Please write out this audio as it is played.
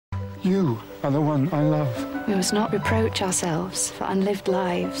You are the one I love. We must not reproach ourselves for unlived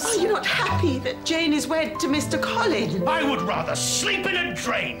lives. Are you not happy that Jane is wed to Mr. Collins? I would rather sleep in a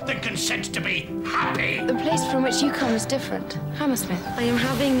drain than consent to be happy. The place from which you come is different. Hammersmith. I am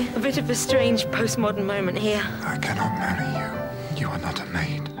having a bit of a strange postmodern moment here. I cannot marry you. You are not a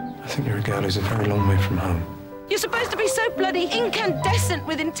maid. I think your girl is a very long way from home. You're supposed to be so bloody incandescent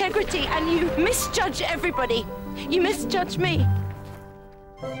with integrity, and you misjudge everybody. You misjudge me.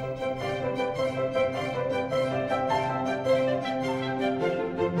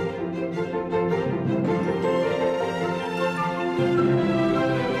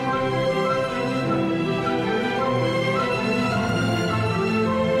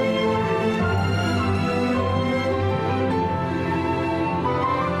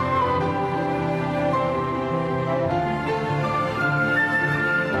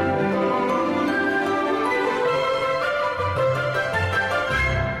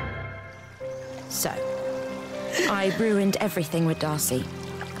 So, I ruined everything with Darcy,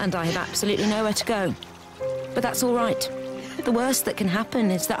 and I have absolutely nowhere to go. But that's all right. The worst that can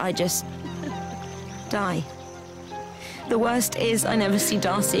happen is that I just die. The worst is I never see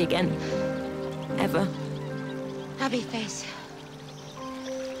Darcy again. Ever. Happy face.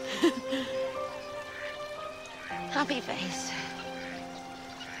 Happy face.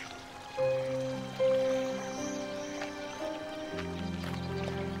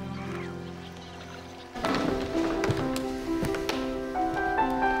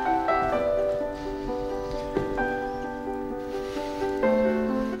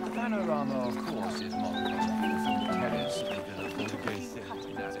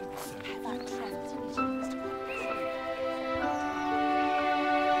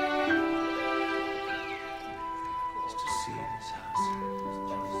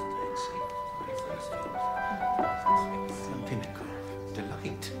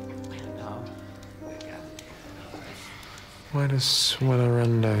 Why does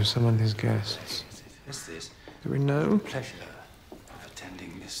Swellerando summon his guests? Is this? Do we know? Pleasure of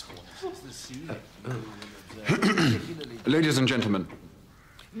attending this Ladies and gentlemen,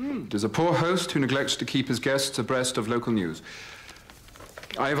 it is a poor host who neglects to keep his guests abreast of local news.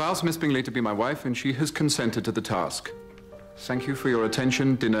 I have asked Miss Bingley to be my wife, and she has consented to the task. Thank you for your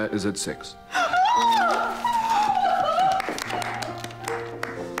attention. Dinner is at 6.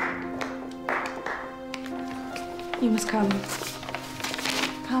 You must come.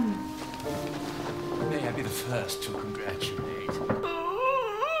 Come. May I be the first to congratulate?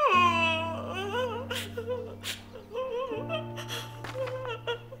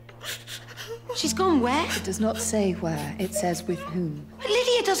 She's gone where? It does not say where. It says with whom. But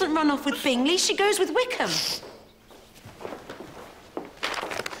Lydia doesn't run off with Bingley. She goes with Wickham.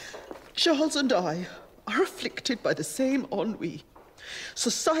 Charles and I are afflicted by the same ennui.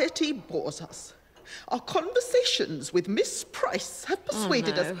 Society bores us. Our conversations with Miss Price have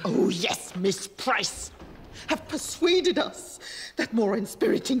persuaded us... Oh, yes, Miss Price! Have persuaded us that more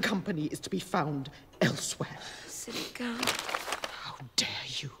inspiriting company is to be found elsewhere. Silly girl. How dare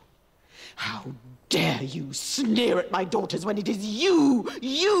you? How dare you sneer at my daughters when it is you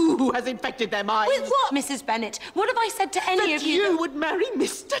who has infected their minds? With what, Mrs. Bennet? What have I said to any of you? That you would marry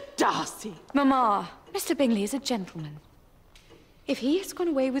Mr. Darcy. Mamma, Mr. Bingley is a gentleman. If he has gone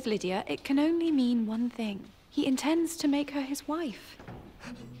away with Lydia, it can only mean one thing. He intends to make her his wife.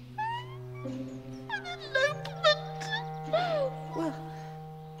 An elopement! Well...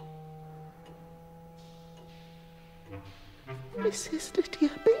 Mrs. Lydia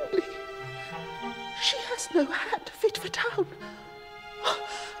Bingley. She has no hat fit for town.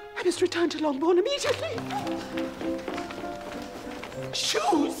 I must return to Longbourn immediately.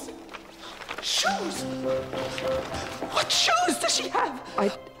 Shoes! Shoes! What shoes does she have?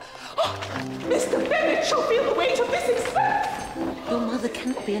 Mr. Bennet shall feel the weight of this expense! Your mother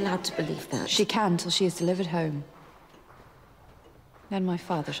cannot be allowed to believe that. She can till she is delivered home. Then my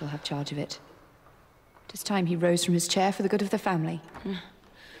father shall have charge of it. It is time he rose from his chair for the good of the family.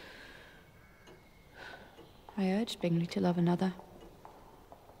 I urged Bingley to love another.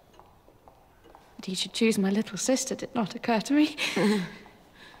 That he should choose my little sister did not occur to me.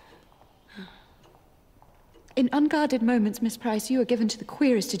 In unguarded moments, Miss Price, you are given to the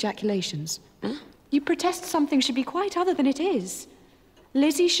queerest ejaculations. You protest something should be quite other than it is.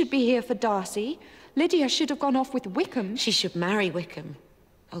 Lizzie should be here for Darcy. Lydia should have gone off with Wickham. She should marry Wickham,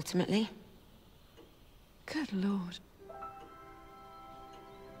 ultimately. Good Lord.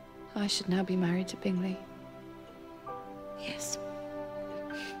 I should now be married to Bingley. Yes.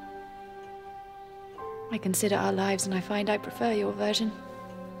 I consider our lives and I find I prefer your version.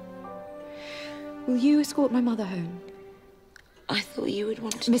 Will you escort my mother home? I thought you would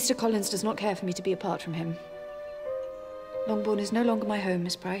want to... Mr. Collins does not care for me to be apart from him. Longbourn is no longer my home,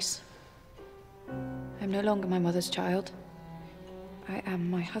 Miss Price. I'm no longer my mother's child. I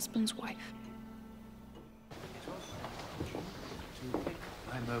am my husband's wife.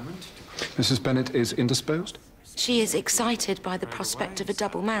 Mrs. Bennet is indisposed? She is excited by the prospect of a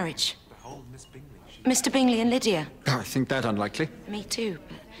double marriage. Mr. Bingley and Lydia. Oh, I think that unlikely. Me too,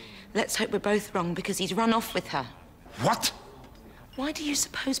 but let's hope we're both wrong because he's run off with her. What? Why do you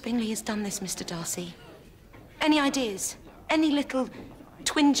suppose Bingley has done this, Mr. Darcy? Any ideas? Any little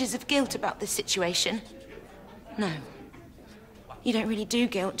twinges of guilt about this situation? No. You don't really do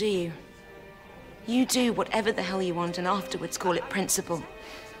guilt, do you? You do whatever the hell you want and afterwards call it principle.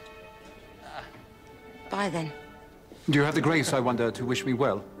 Bye, then. Do you have the grace, I wonder, to wish me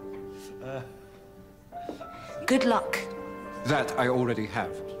well? Good luck. That I already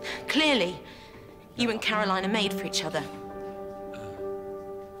have. Clearly, you and Caroline are made for each other.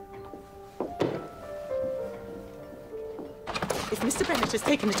 If Mr. Bennet has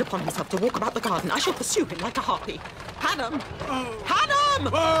taken it upon himself to walk about the garden, I shall pursue him like a harpy. Hannam! Hannam!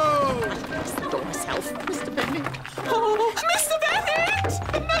 Oh! Stop myself, Mr. Bennet. Oh, Mr.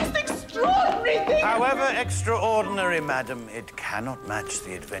 Bennet! The most extraordinary thing! However extraordinary, madam, it cannot match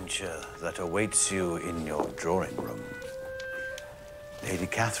the adventure that awaits you in your drawing room. Lady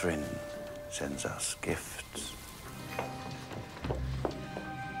Catherine sends us gifts.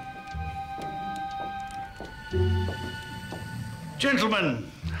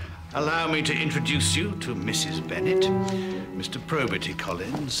 Gentlemen, allow me to introduce you to Mrs. Bennet, Mr. Probity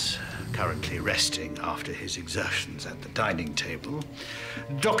Collins, currently resting after his exertions at the dining table,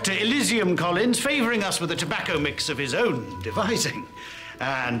 Dr. Elysium Collins, favouring us with a tobacco mix of his own devising,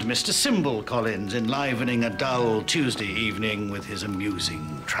 and Mr. Symbol Collins, enlivening a dull Tuesday evening with his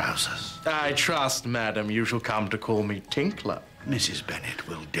amusing trousers. I trust, madam, you shall come to call me Tinkler. Mrs. Bennet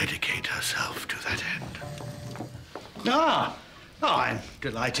will dedicate herself to that end. I'm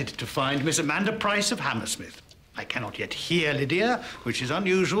delighted to find Miss Amanda Price of Hammersmith. I cannot yet hear Lydia, which is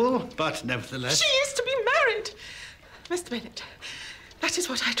unusual, but nevertheless... She is to be married! Mr. Bennet, that is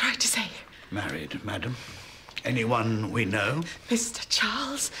what I tried to say. Married, madam? Anyone we know? Mr.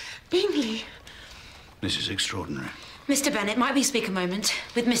 Charles Bingley. This is extraordinary. Mr. Bennet, might we speak a moment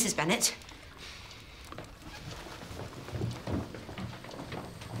with Mrs. Bennet?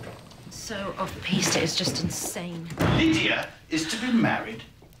 So off-piste, it is just insane. Lydia is to be married?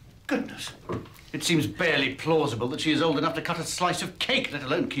 Goodness. It seems barely plausible that she is old enough to cut a slice of cake, let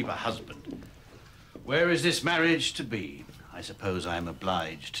alone keep a husband. Where is this marriage to be? I suppose I am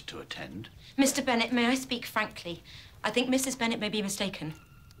obliged to attend. Mr. Bennet, may I speak frankly? I think Mrs. Bennet may be mistaken.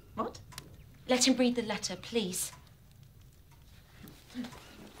 What? Let him read the letter, please.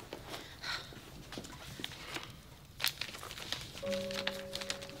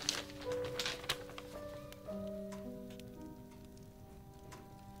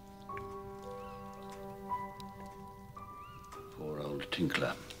 Poor old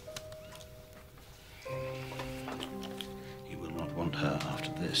Tinkler. He will not want her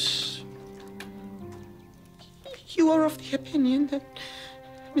after this. You are of the opinion that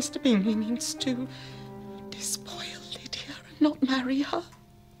Mr. Bingley means to despoil Lydia and not marry her?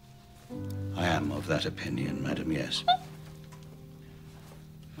 I am of that opinion, madam, yes.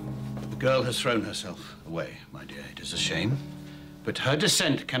 The girl has thrown herself away, my dear. It is a shame. But her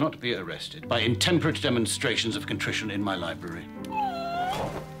dissent cannot be arrested by intemperate demonstrations of contrition in my library.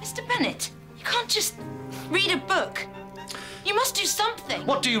 Mr. Bennet, you can't just read a book. You must do something.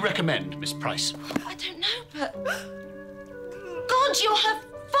 What do you recommend, Miss Price? I don't know, but... God, you're her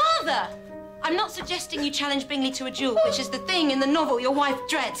father! I'm not suggesting you challenge Bingley to a duel, which is the thing in the novel your wife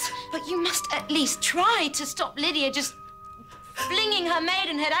dreads. But you must at least try to stop Lydia just flinging her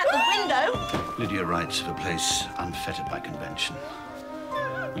maidenhead out the window. Lydia writes of a place unfettered by convention.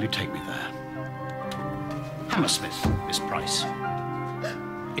 Will you take me there? Hammersmith, Miss Price.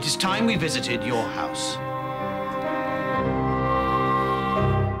 It is time we visited your house.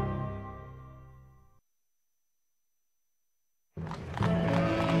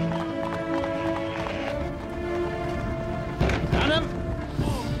 Madam?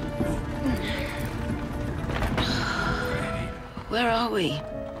 Where are we?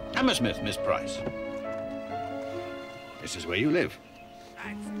 Hammersmith, Miss Price. This is where you live.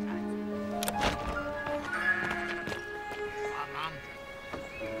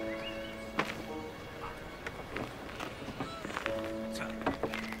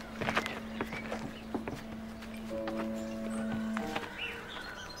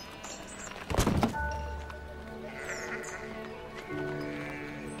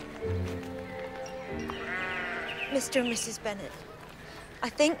 Mr. and Mrs. Bennet. I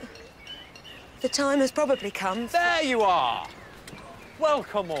think the time has probably come. There you are!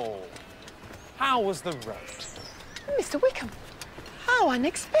 Welcome all. How was the road? Mr. Wickham, how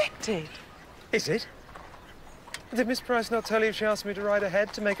unexpected. Is it? Did Miss Price not tell you if she asked me to ride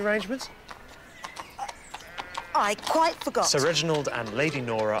ahead to make arrangements? I quite forgot. Sir Reginald and Lady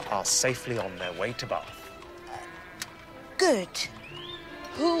Nora are safely on their way to Bath. Good.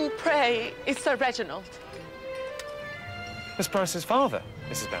 Who, pray, is Sir Reginald? Miss Price's father,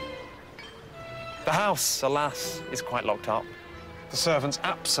 Mrs. Bennet. The house, alas, is quite locked up. The servants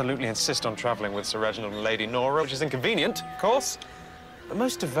absolutely insist on travelling with Sir Reginald and Lady Nora, which is inconvenient, of course, but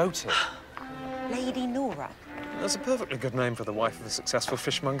most devoted. Lady Nora? That's a perfectly good name for the wife of a successful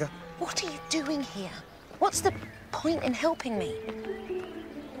fishmonger. What are you doing here? What's the point in helping me?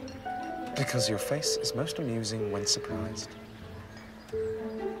 Because your face is most amusing when surprised.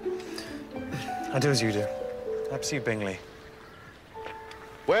 I do as you do. I pursue Bingley.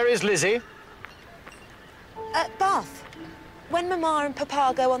 Where is Lizzie? At Bath. When Mamma and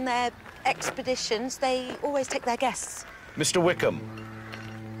Papa go on their expeditions, they always take their guests. Mr. Wickham,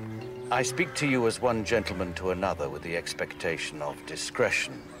 I speak to you as one gentleman to another with the expectation of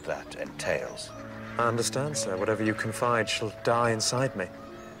discretion that entails. I understand, sir. Whatever you confide shall die inside me.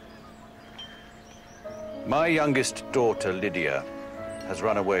 My youngest daughter, Lydia, has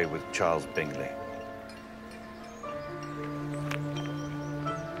run away with Charles Bingley.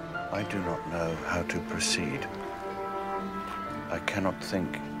 I do not know how to proceed. I cannot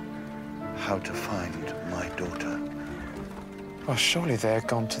think how to find my daughter. Well, surely they're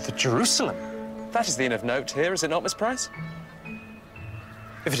gone to the Jerusalem. That is the inn of note here, is it not, Miss Price?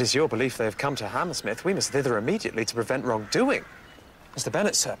 If it is your belief they have come to Hammersmith, we must thither immediately to prevent wrongdoing. Mr.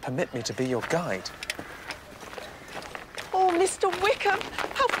 Bennet, sir, permit me to be your guide. Oh, Mr. Wickham,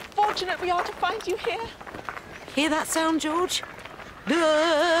 how fortunate we are to find you here. Hear that sound, George?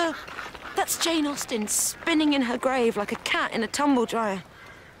 That's Jane Austen spinning in her grave like a cat in a tumble dryer.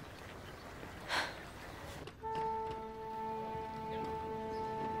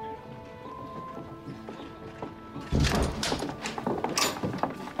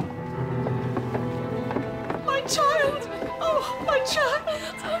 My child! Oh, my child!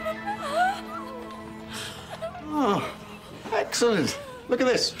 Oh, excellent. Look at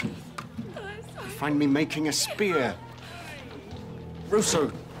this. Find me making a spear.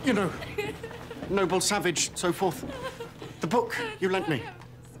 Rousseau, you know, noble savage, so forth. The book you lent me.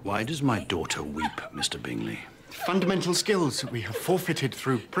 Why does my daughter weep, Mr. Bingley? Fundamental skills that we have forfeited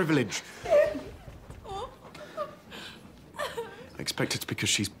through privilege. I expect it's because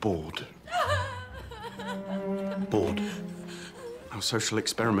she's bored. Bored. Our social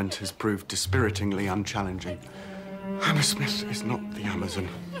experiment has proved dispiritingly unchallenging. Hammersmith is not the Amazon.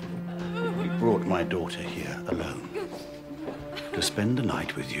 We brought my daughter here alone. To spend the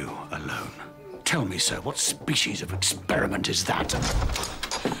night with you alone. Tell me, sir, what species of experiment is that?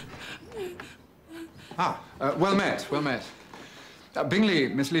 Well met, well met. Bingley,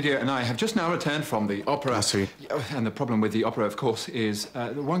 Miss Lydia, and I have just now returned from the opera. I see. And the problem with the opera, of course, is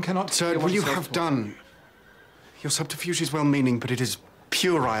one cannot... Sir, will you have done? Your subterfuge is well-meaning, but it is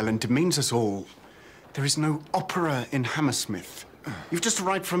puerile and demeans us all. There is no opera in Hammersmith. You've just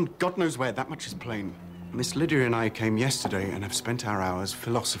arrived from God knows where, that much is plain. Miss Lydia and I came yesterday and have spent our hours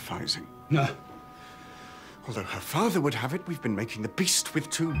philosophizing. No. Although her father would have it, we've been making the beast with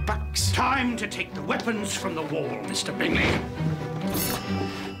two backs. Time to take the weapons from the wall, Mr. Bingley.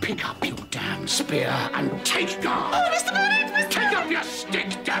 Pick up your damn spear and take guard. Oh, Mr. Bennet! Take up your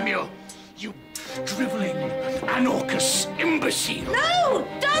stick, damn you! You drivelling, anorcus imbecile! No!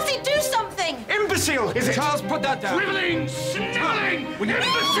 Darcy, do something! Imbecile, is it? Charles, put that down. Drivelling, snivelling,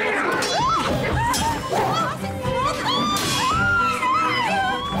 imbecile!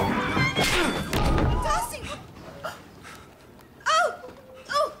 Darcy! Oh!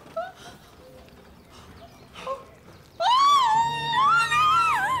 Oh!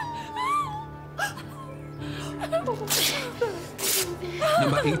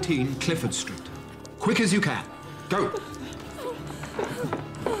 Number 18, Clifford Street. Quick as you can. Go.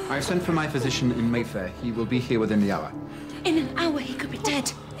 I've sent for my physician in Mayfair. He will be here within the hour. In an hour, he could be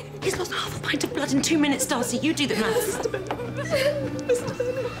dead. He's lost half a pint of blood in 2 minutes, Darcy. You do the maths.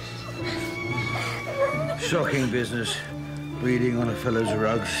 Shocking business. Bleeding on a fellow's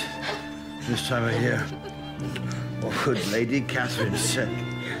rugs. This time of year. What would Lady Catherine say?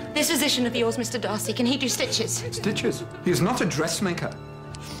 This physician of yours, Mr. Darcy, can he do stitches? Stitches? He is not a dressmaker.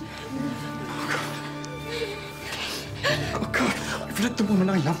 Oh, God, I've let the woman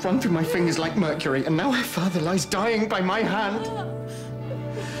I love run through my fingers like mercury, and now her father lies dying by my hand.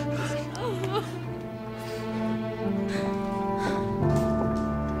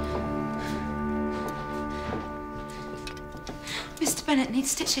 Bennett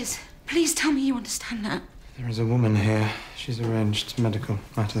needs stitches. Please tell me you understand that. There is a woman here. She's arranged medical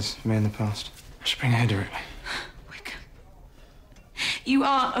matters for me in the past. I should bring her here directly. Wickham. You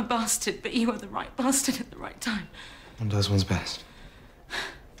are a bastard, but you are the right bastard at the right time. One does one's best.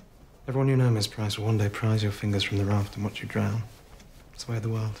 Everyone you know, Miss Price, will one day prise your fingers from the raft and watch you drown. It's the way of the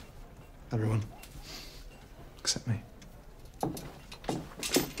world. Everyone. Except me.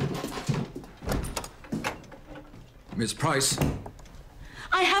 Miss Price.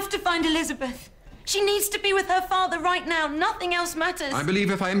 I have to find Elizabeth. She needs to be with her father right now. Nothing else matters. I believe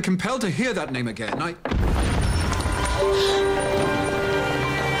if I am compelled to hear that name again, I...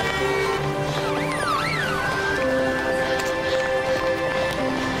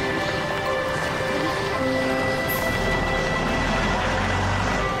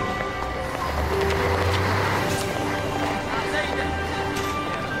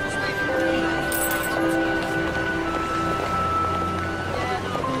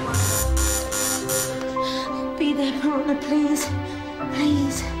 Be there, partner, please.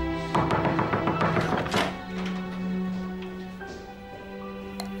 Please.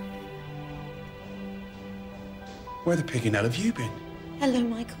 Where the pig in hell have you been? Hello,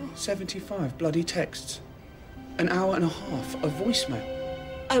 Michael. 75 bloody texts. An hour and a half of voicemail.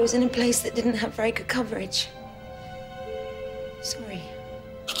 I was in a place that didn't have very good coverage. Sorry.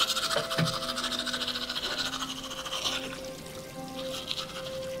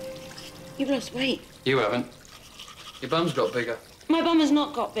 You've lost weight. You haven't. Your bum's got bigger. My bum has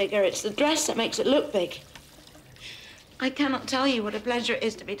not got bigger. It's the dress that makes it look big. I cannot tell you what a pleasure it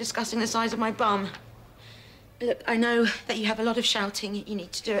is to be discussing the size of my bum. Look, I know that you have a lot of shouting you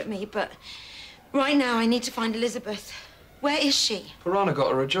need to do at me, but right now I need to find Elizabeth. Where is she? Piranha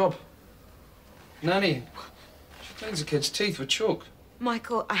got her a job. Nanny, she cleans the kid's teeth with chalk.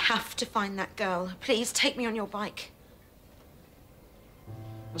 Michael, I have to find that girl. Please, take me on your bike.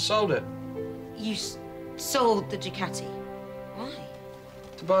 I sold it. You sold the Ducati. Why?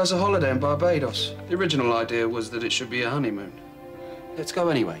 To buy us a holiday in Barbados. The original idea was that it should be a honeymoon. Let's go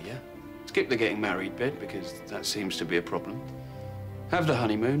anyway, yeah? Skip the getting married bit, because that seems to be a problem. Have the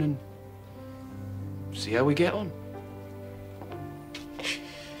honeymoon and see how we get on.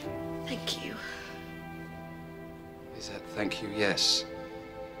 Thank you. Is that thank you, yes?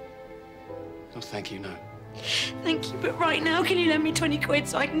 Not thank you, no. Thank you, but right now, can you lend me 20 quid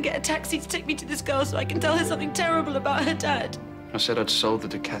so I can get a taxi to take me to this girl so I can tell her something terrible about her dad? I said I'd sold the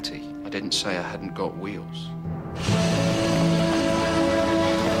Ducati. I didn't say I hadn't got wheels.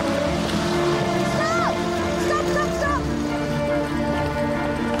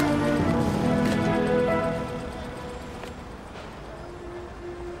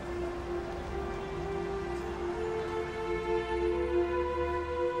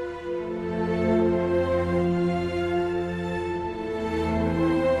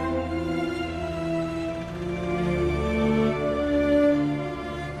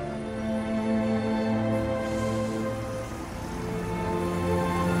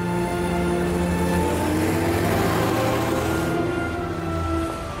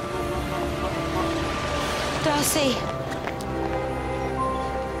 Darcy.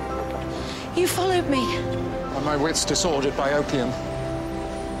 You followed me. Are my wits disordered by opium?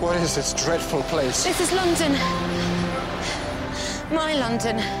 What is this dreadful place? This is London. My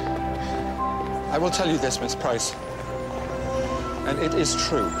London. I will tell you this, Miss Price. And it is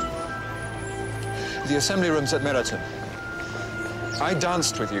true. The assembly room's at Meriton. I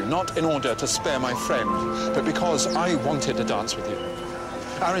danced with you, not in order to spare my friend, but because I wanted to dance with you.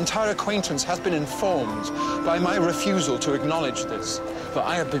 Our entire acquaintance has been informed by my refusal to acknowledge this, but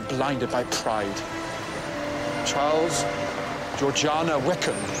I have been blinded by pride. Charles, Georgiana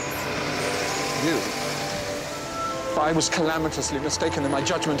Wickham, you. I was calamitously mistaken in my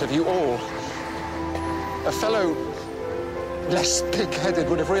judgment of you all. A fellow less pig-headed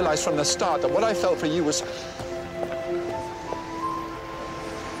would have realized from the start that what I felt for you was...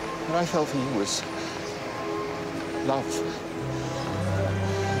 What I felt for you was love.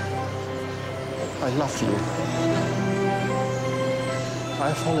 I love you.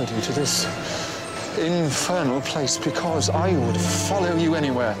 I followed you to this infernal place because I would follow you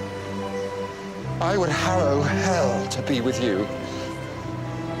anywhere. I would harrow hell to be with you.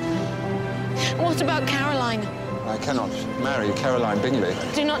 What about Caroline? I cannot marry Caroline Bingley.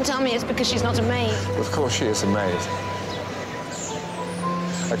 Do not tell me it's because she's not a maid. Of course she is a maid.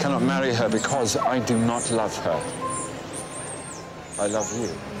 I cannot marry her because I do not love her. I love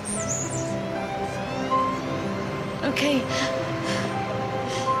you. Okay.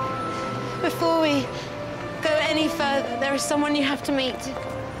 Before we go any further, there is someone you have to meet.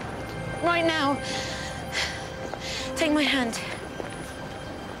 Right now. Take my hand.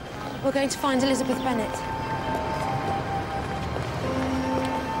 We're going to find Elizabeth Bennet.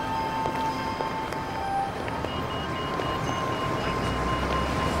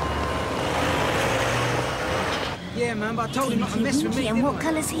 Yeah, man, but I told him not to mess with me. And what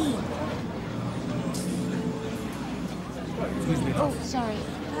colour's he? Oh, sorry.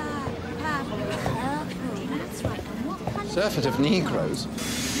 That's right. And what colour? Surfeit of Negroes.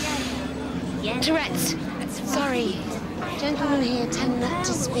 Tourette's. Sorry. Gentlemen here tend not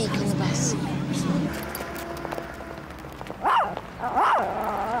to speak on the bus.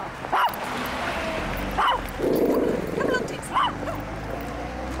 Come along, Dixie.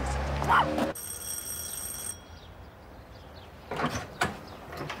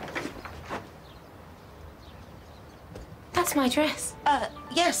 That's my dress.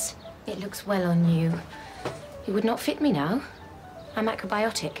 Yes. It looks well on you. It would not fit me now. I'm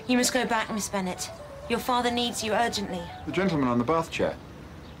acrobiotic. You must go back, Miss Bennet. Your father needs you urgently. The gentleman on the bath chair.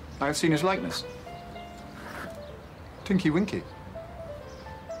 I have seen his likeness. Tinky Winky.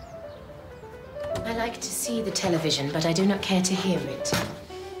 I like to see the television, but I do not care to hear it.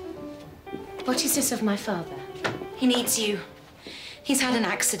 What is this of my father? He needs you. He's had an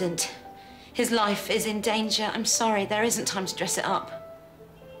accident. His life is in danger. I'm sorry, there isn't time to dress it up.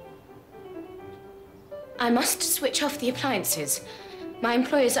 I must switch off the appliances. My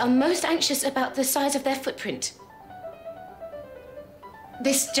employers are most anxious about the size of their footprint.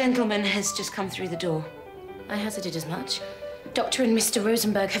 This gentleman has just come through the door. I hazarded as much. Dr. and Mr.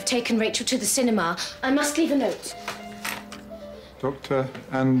 Rosenberg have taken Rachel to the cinema. I must leave a note. Doctor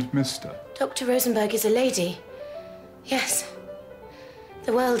and Mr. Dr. Rosenberg is a lady. Yes.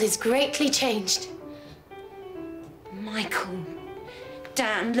 The world is greatly changed. Michael.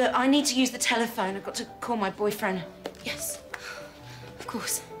 Damn, look, I need to use the telephone. I've got to call my boyfriend. Yes. Of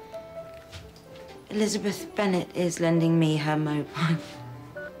course. Elizabeth Bennet is lending me her mobile.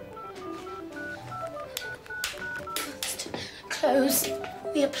 Close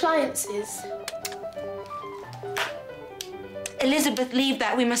the appliances. Elizabeth, leave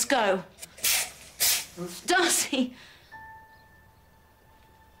that. We must go. Darcy!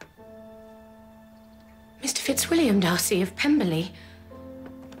 Mr. Fitzwilliam Darcy of Pemberley.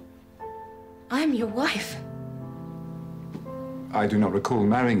 I am your wife. I do not recall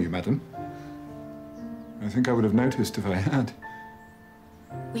marrying you, madam. I think I would have noticed if I had.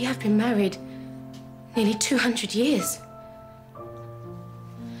 We have been married nearly 200 years.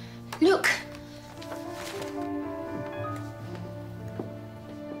 Look.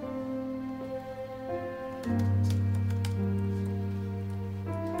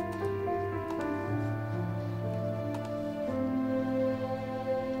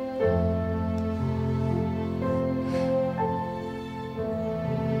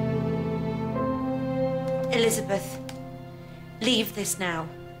 Elizabeth, leave this now.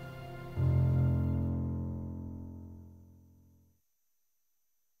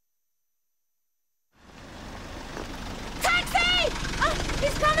 Taxi! Oh,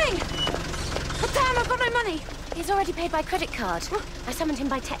 he's coming! Oh, damn, I've got no money. He's already paid by credit card. I summoned him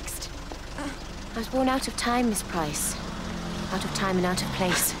by text. I was born out of time, Miss Price. Out of time and out of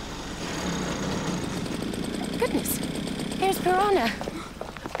place. Goodness, here's Piranha.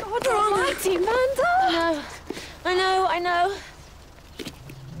 God almighty, Amanda! I know.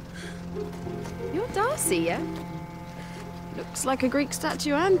 You're Darcy, yeah? Looks like a Greek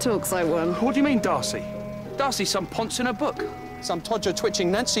statue and talks like one. What do you mean, Darcy? Darcy's some ponce in a book. Some Todger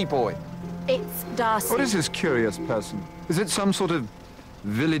twitching Nancy boy. It's Darcy. What is this curious person? Is it some sort of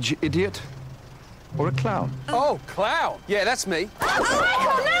village idiot? Or a clown? Oh, clown! Yeah, that's me. Oh,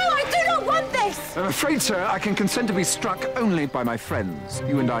 Michael, no! I do not want this! I'm afraid, sir, I can consent to be struck only by my friends.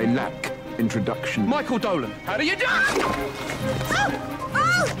 You and I lack introduction. Michael Dolan, how do you do? Stop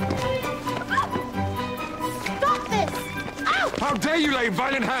this! Ow! How dare you lay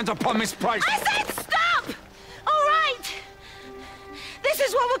violent hands upon Miss Price? I said stop! All right! This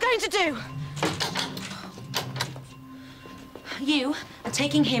is what we're going to do. You are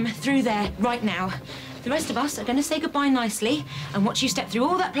taking him through there right now. The rest of us are going to say goodbye nicely and watch you step through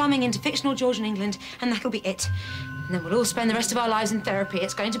all that plumbing into fictional Georgian England, and that'll be it. And then we'll all spend the rest of our lives in therapy.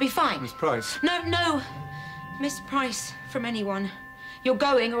 It's going to be fine. Miss Price. No. Miss Price from anyone. You're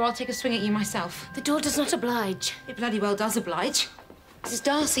going, or I'll take a swing at you myself. The door does not oblige. It bloody well does oblige. This is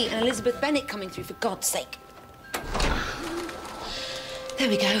Darcy and Elizabeth Bennet coming through, for God's sake. There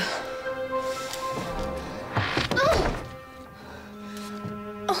we go.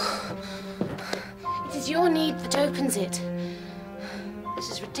 It is your need that opens it. This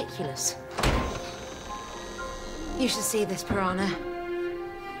is ridiculous. You should see this, Piranha.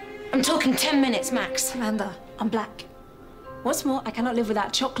 I'm talking 10 minutes, max. Amanda, I'm black. What's more, I cannot live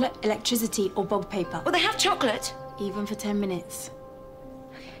without chocolate, electricity, or bog paper. Well, they have chocolate. Even for 10 minutes.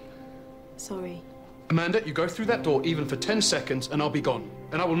 Sorry. Amanda, you go through that door even for 10 seconds and I'll be gone.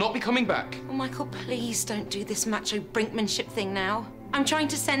 And I will not be coming back. Oh, Michael, please don't do this macho brinkmanship thing now. I'm trying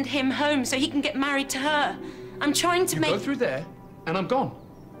to send him home so he can get married to her. I'm trying to You go through there and I'm gone.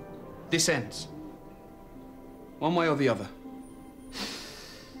 This ends. One way or the other.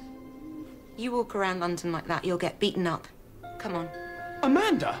 You walk around London like that, you'll get beaten up. Come on.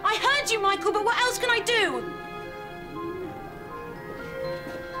 Amanda! I heard you, Michael, but what else can I do?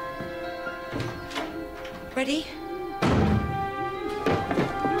 Ready?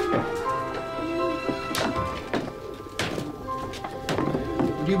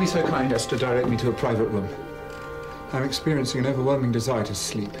 Would you be so kind as to direct me to a private room? I'm experiencing an overwhelming desire to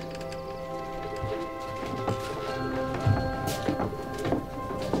sleep.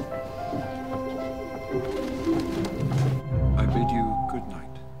 I bid you good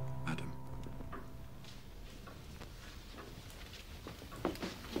night, madam.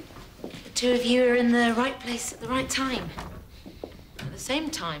 The two of you are in the right place at the right time. At the same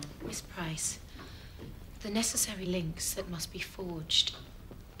time, Miss Price, the necessary links that must be forged,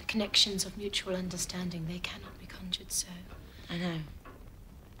 the connections of mutual understanding, they cannot be conjured so. I know.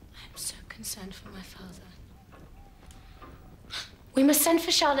 I'm so concerned for my father. We must send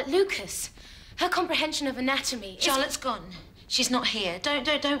for Charlotte Lucas. Her comprehension of anatomy is... Charlotte's gone. She's not here.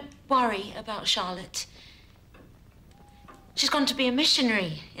 Don't worry about Charlotte. She's gone to be a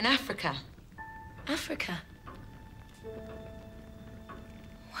missionary in Africa. Africa?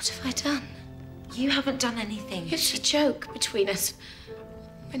 What have I done? You haven't done anything. It's a joke between us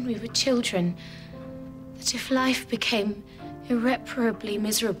when we were children that if life became irreparably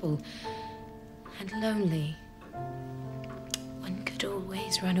miserable and lonely, one could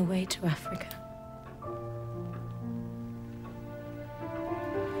always run away to Africa.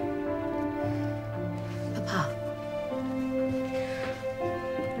 Papa.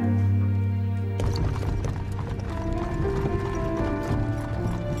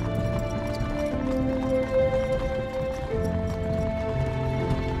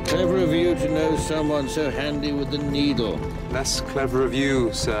 Clever of you to know someone so handy with the needle. Less clever of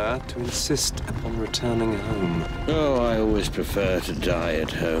you, sir, to insist upon returning home. Oh, I always prefer to die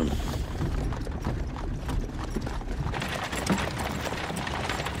at home.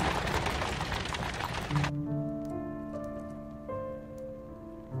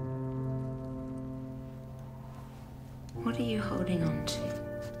 What are you holding on to?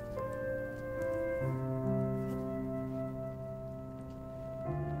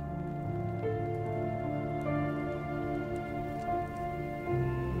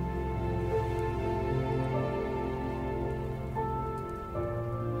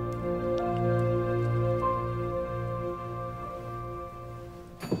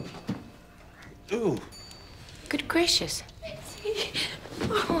 Ooh. Good gracious.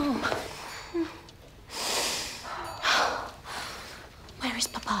 Oh. Where is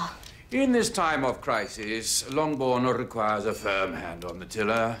Papa? In this time of crisis, Longbourn requires a firm hand on the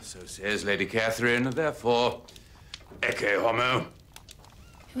tiller, so says Lady Catherine. Therefore, ecce homo.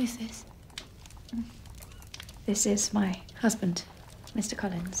 Who is this? This is my husband, Mr.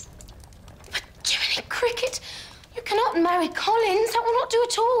 Collins. Jiminy Cricket! You cannot marry Collins. That will not do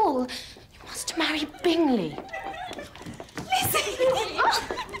at all. You must marry Bingley.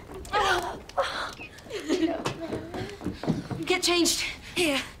 Get changed.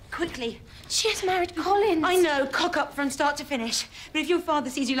 Here, quickly. She has married Collins. I know, cock up from start to finish. But if your father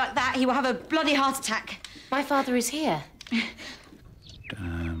sees you like that, he will have a bloody heart attack. My father is here.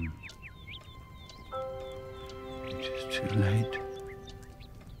 Damn. It is too late.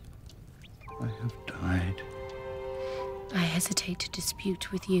 I have died. I hesitate to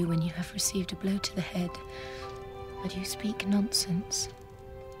dispute with you when you have received a blow to the head. But you speak nonsense.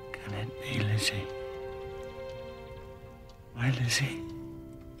 Can it be Lizzie? My Lizzie?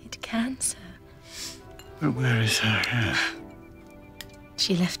 It can, sir. But where is her hair?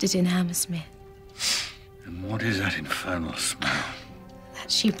 She left it in Hammersmith. And what is that infernal smell? That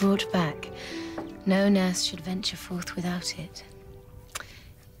she brought back. No nurse should venture forth without it.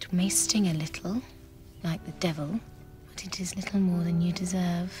 It may sting a little, like the devil, but it is little more than you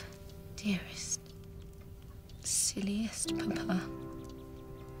deserve. Dearest, silliest Papa.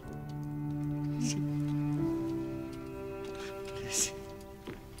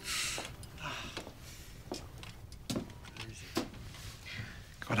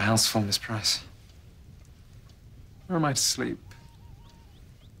 Got a house full, Miss Price. Where am I to sleep?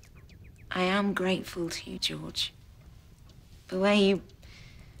 I am grateful to you, George. The way you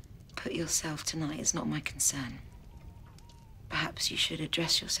put yourself tonight is not my concern. Perhaps you should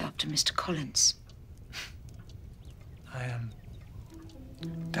address yourself to Mr. Collins. I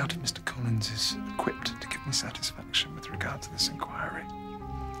doubt if Mr. Collins is equipped to give me satisfaction with regard to this inquiry.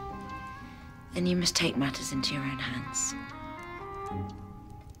 Then you must take matters into your own hands.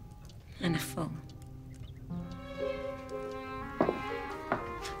 And a full.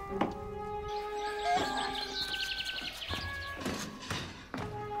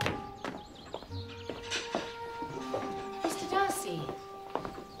 Mr. Darcy,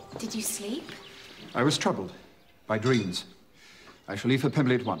 did you sleep? I was troubled by dreams. I shall leave for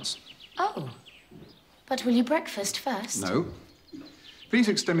Pemberley at once. Oh, but will you breakfast first? No. Please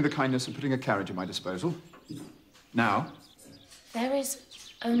extend me the kindness of putting a carriage at my disposal. Now. There is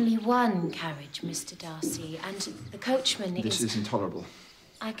only one carriage, Mr. Darcy, and the coachman is... This is intolerable.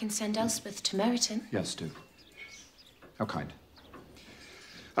 I can send Elspeth to Meryton. Yes, do. How kind.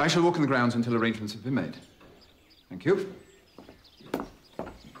 I shall walk in the grounds until arrangements have been made. Thank you.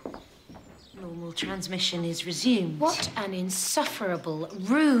 Normal transmission is resumed. What an insufferable,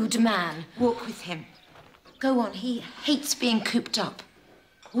 rude man. Walk with him. Go on, he hates being cooped up.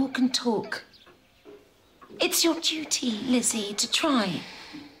 Walk and talk. It's your duty, Lizzie, to try.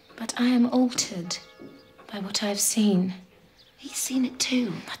 But I am altered by what I've seen. He's seen it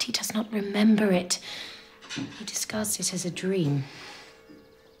too. But he does not remember it. He discards it as a dream.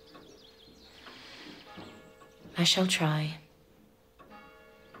 I shall try.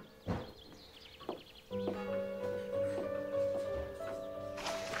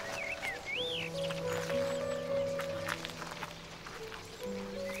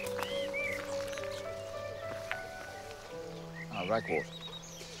 Ragwort.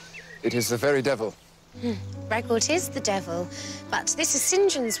 It is the very devil. Ragwort is the devil, but this is St.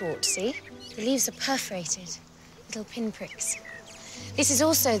 John's wort, see? The leaves are perforated, little pinpricks. This is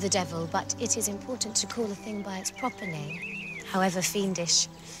also the devil, but it is important to call a thing by its proper name, however fiendish.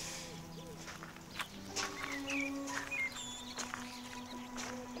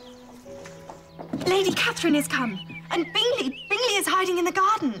 Lady Catherine is come, and Bingley is hiding in the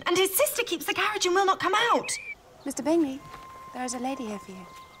garden, and his sister keeps the carriage and will not come out. Mr. Bingley, there is a lady here for you.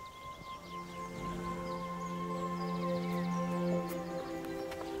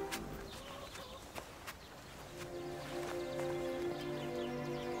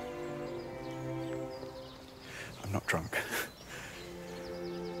 I'm not drunk.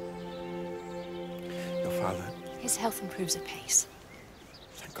 Your father... His health improves apace.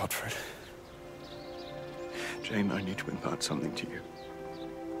 Thank God for it. Jane, I need to impart something to you.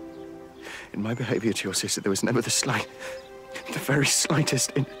 In my behavior to your sister, there was never the very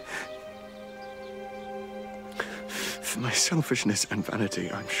slightest For my selfishness and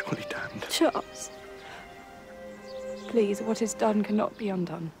vanity, I'm surely damned. Charles. Please, what is done cannot be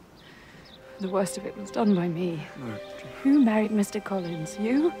undone. The worst of it was done by me. No. Who married Mr. Collins?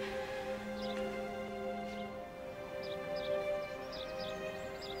 You?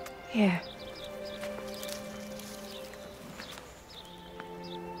 Here.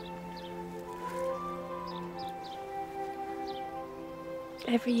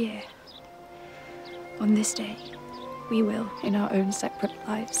 Every year, on this day, we will, in our own separate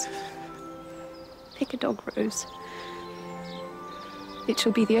lives, pick a dog rose. It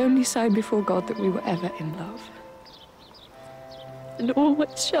shall be the only sign before God that we were ever in love. And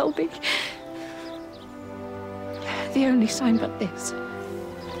always shall be. The only sign but this.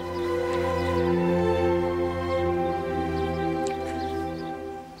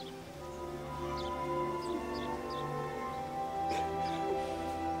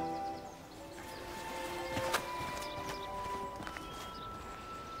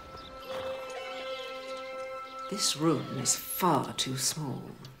 This room is far too small.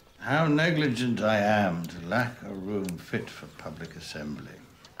 How negligent I am to lack a room fit for public assembly.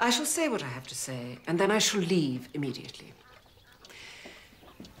 I shall say what I have to say, and then I shall leave immediately.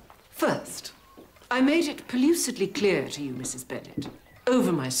 First, I made it pellucidly clear to you, Mrs. Bennet,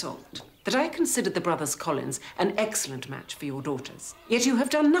 over my salt, that I considered the brothers Collins an excellent match for your daughters. Yet you have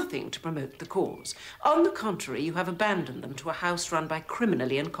done nothing to promote the cause. On the contrary, you have abandoned them to a house run by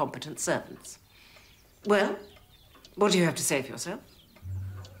criminally incompetent servants. Well, what do you have to say for yourself?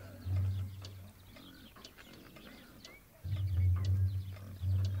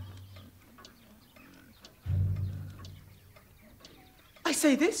 I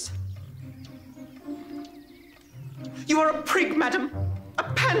say this. You are a prig, madam, a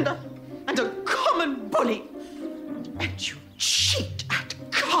pander, and a common bully. And you cheat at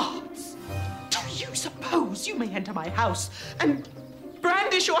cards. Do you suppose you may enter my house and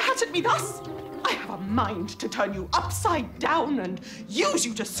brandish your hat at me thus? I have a mind to turn you upside down and use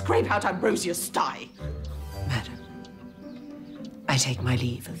you to scrape out Ambrosia's sty. Madam, I take my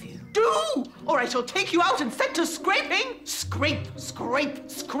leave of you. Do! Or I shall take you out and set to scraping. Scrape,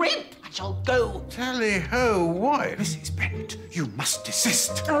 scrape, scrape. I shall go. Tally-ho, wife. Mrs. Bennet, you must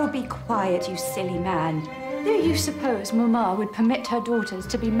desist. Oh, be quiet, you silly man. Do you suppose Mamma would permit her daughters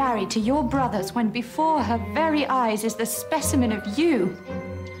to be married to your brothers when before her very eyes is the specimen of you?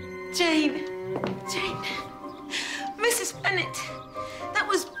 Jane. Jane. Mrs. Bennet. That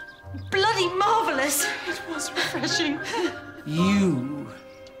was bloody marvellous. It was refreshing. You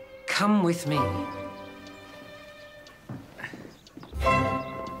come with me.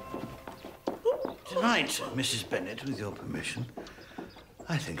 Tonight, Mrs. Bennet, with your permission,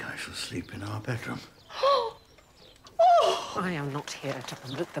 I think I shall sleep in our bedroom. I am not here to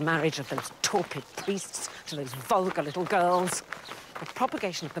promote the marriage of those torpid priests to those vulgar little girls. The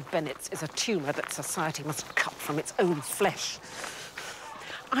propagation of the Bennets is a tumour that society must cut from its own flesh.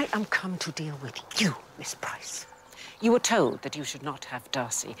 I am come to deal with you, Miss Price. You were told that you should not have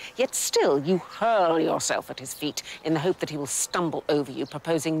Darcy, yet still you hurl yourself at his feet in the hope that he will stumble over you,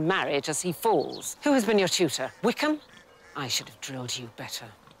 proposing marriage as he falls. Who has been your tutor? Wickham? I should have drilled you better.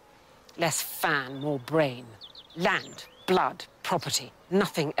 Less fan, more brain. Land, blood, property.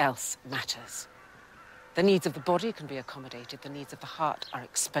 Nothing else matters. The needs of the body can be accommodated. The needs of the heart are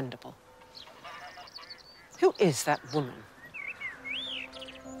expendable. Who is that woman?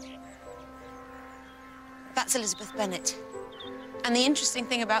 That's Elizabeth Bennet. And the interesting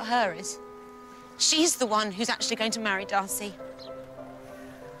thing about her is she's the one who's actually going to marry Darcy.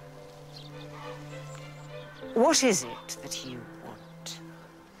 What is it that you want?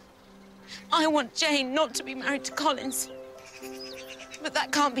 I want Jane not to be married to Collins. But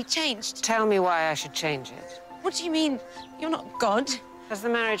that can't be changed. Tell me why I should change it. What do you mean? You're not God. Has the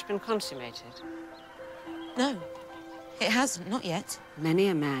marriage been consummated? No, it hasn't, not yet. Many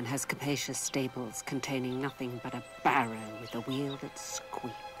a man has capacious stables containing nothing but a barrow with a wheel that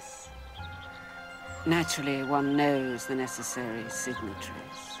squeaks. Naturally, one knows the necessary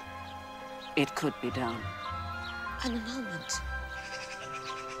signatories. It could be done. An annulment.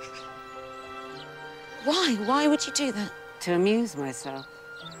 Why? Why would you do that? To amuse myself.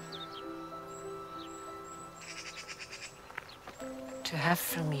 To have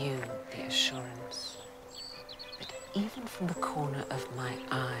from you the assurance that even from the corner of my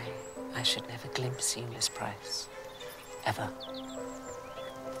eye, I should never glimpse you, Miss Price. Ever.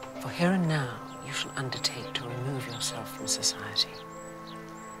 For here and now, you shall undertake to remove yourself from society.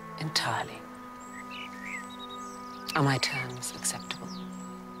 Entirely. Are my terms acceptable?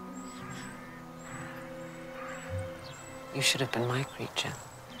 You should have been my creature.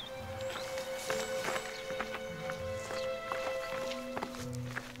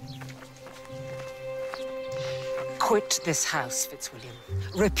 Quit this house, Fitzwilliam.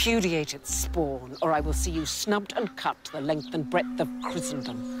 Repudiate its spawn, or I will see you snubbed and cut the length and breadth of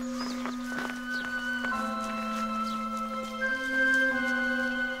Christendom.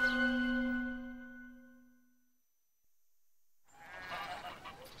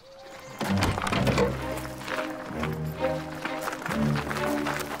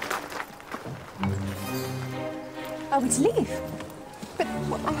 Are we to leave? But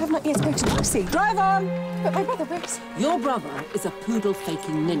I have not yet spoken to Darcy. Drive on! But my brother, where is... Your brother is a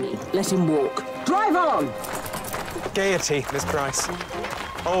poodle-faking ninny. Let him walk. Drive on! Gaiety, Miss Price.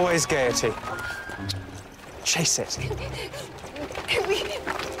 Always gaiety. Chase it.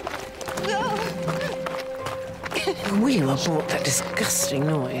 Will you abort that disgusting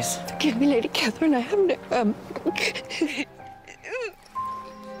noise? Forgive me, Lady Catherine, I have no...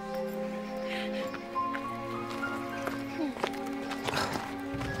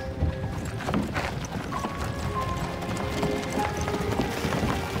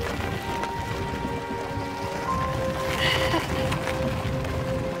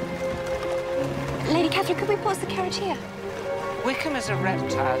 Lady Catherine, could we pause the carriage here? Wickham is a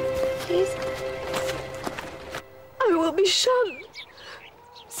reptile. Please? I will be shunned.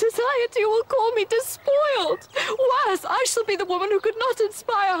 Society will call me despoiled. Worse, I shall be the woman who could not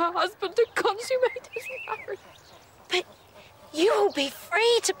inspire her husband to consummate his marriage. But you will be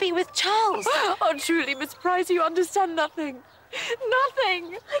free to be with Charles. Oh, truly, Miss Price, you understand nothing.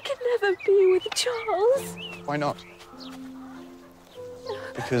 Nothing. I can never be with Charles. Why not?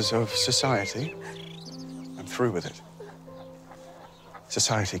 Because of society? I'm through with it.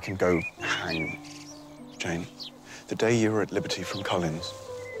 Society can go hang, Jane. The day you are at liberty from Collins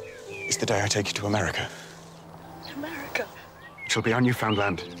is the day I take you to America. America? It shall be our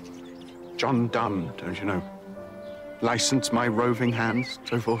Newfoundland. John Donne, don't you know? License my roving hands,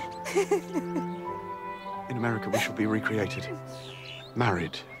 so forth. In America, we shall be recreated.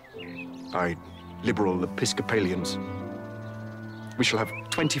 Married by liberal Episcopalians. We shall have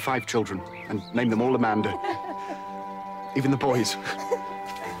 25 children and name them all Amanda. Even the boys.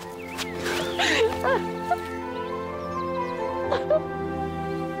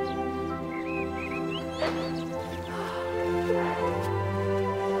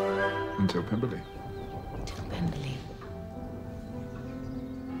 Until Pemberley. Till Pemberley.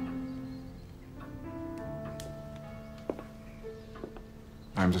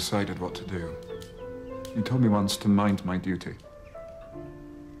 I'm decided what to do. You told me once to mind my duty.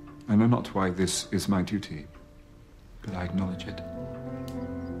 I know not why this is my duty, but I acknowledge it.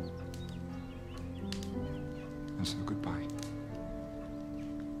 And so goodbye.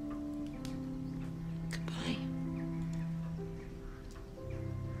 Goodbye.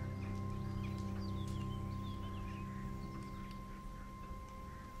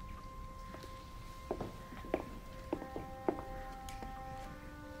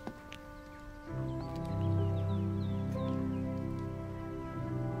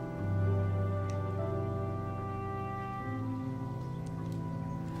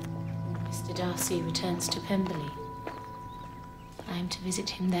 Mr. Darcy returns to Pemberley. I am to visit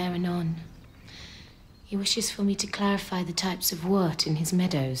him there anon. He wishes for me to clarify the types of wort in his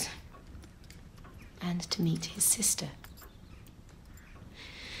meadows and to meet his sister.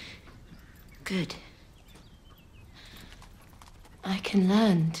 Good. I can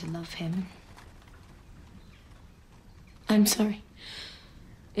learn to love him. I'm sorry.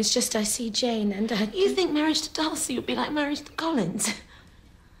 It's just I see Jane and I... You think marriage to Darcy would be like marriage to Collins?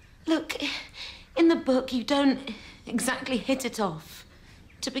 Look, in the book, you don't exactly hit it off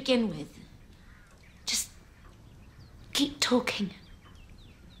to begin with. Just keep talking.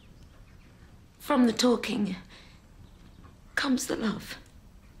 From the talking comes the love.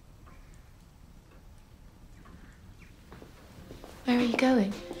 Where are you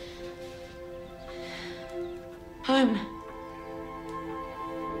going? Home.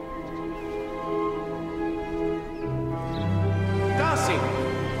 Darcy!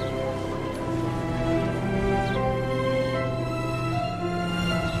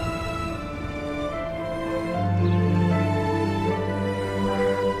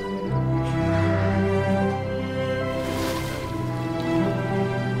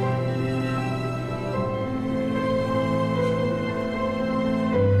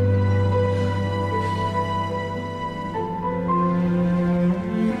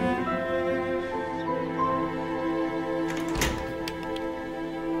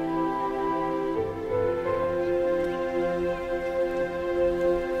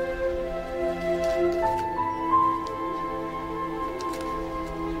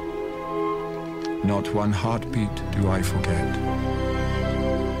 Not one heartbeat do I forget.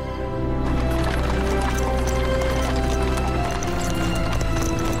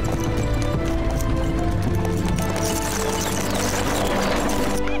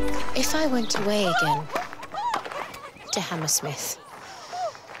 If I went away again to Hammersmith,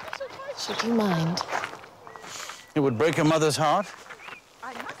 should you mind? It would break a mother's heart.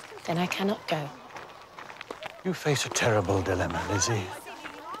 Then I cannot go. You face a terrible dilemma, Lizzie.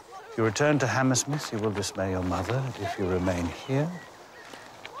 If you return to Hammersmith, you will dismay your mother. If you remain here,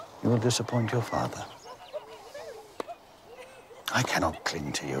 you will disappoint your father. I cannot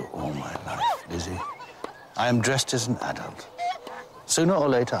cling to you all my life, Lizzie. I am dressed as an adult. Sooner or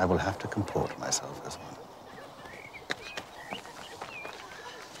later, I will have to comport myself as one.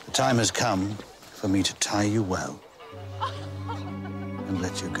 The time has come for me to tie you well and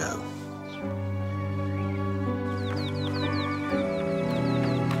let you go.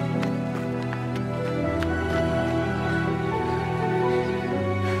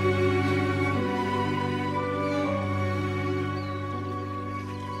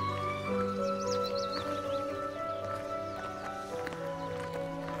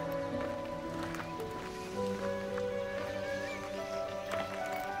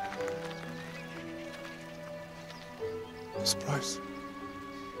 Miss Price.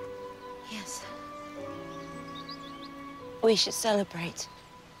 Yes. We should celebrate.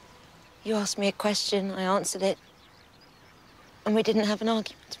 You asked me a question, I answered it. And we didn't have an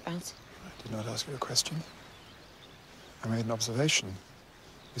argument about it. I did not ask you a question. I made an observation.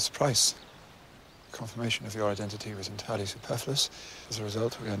 Miss Price, the confirmation of your identity was entirely superfluous. As a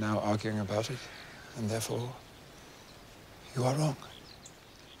result, we are now arguing about it, and therefore, you are wrong.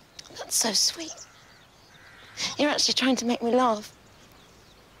 That's so sweet. You're actually trying to make me laugh.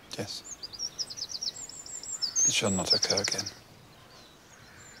 Yes. It shall not occur again.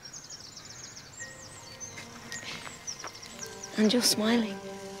 And you're smiling.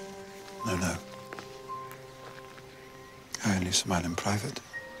 No, no. I only smile in private.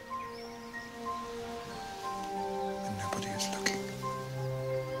 When nobody is looking.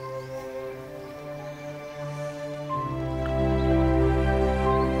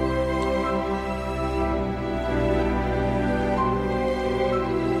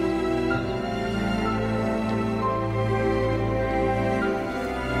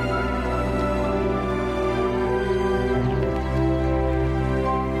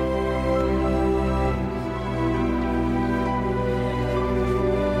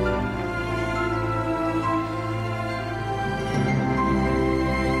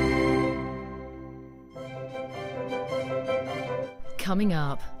 coming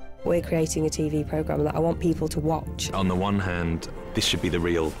up. We're creating a TV programme that I want people to watch. On the one hand, this should be the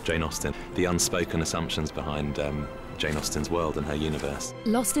real Jane Austen, the unspoken assumptions behind Jane Austen's world and her universe.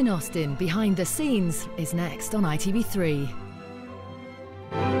 Lost in Austen, Behind the Scenes, is next on ITV3.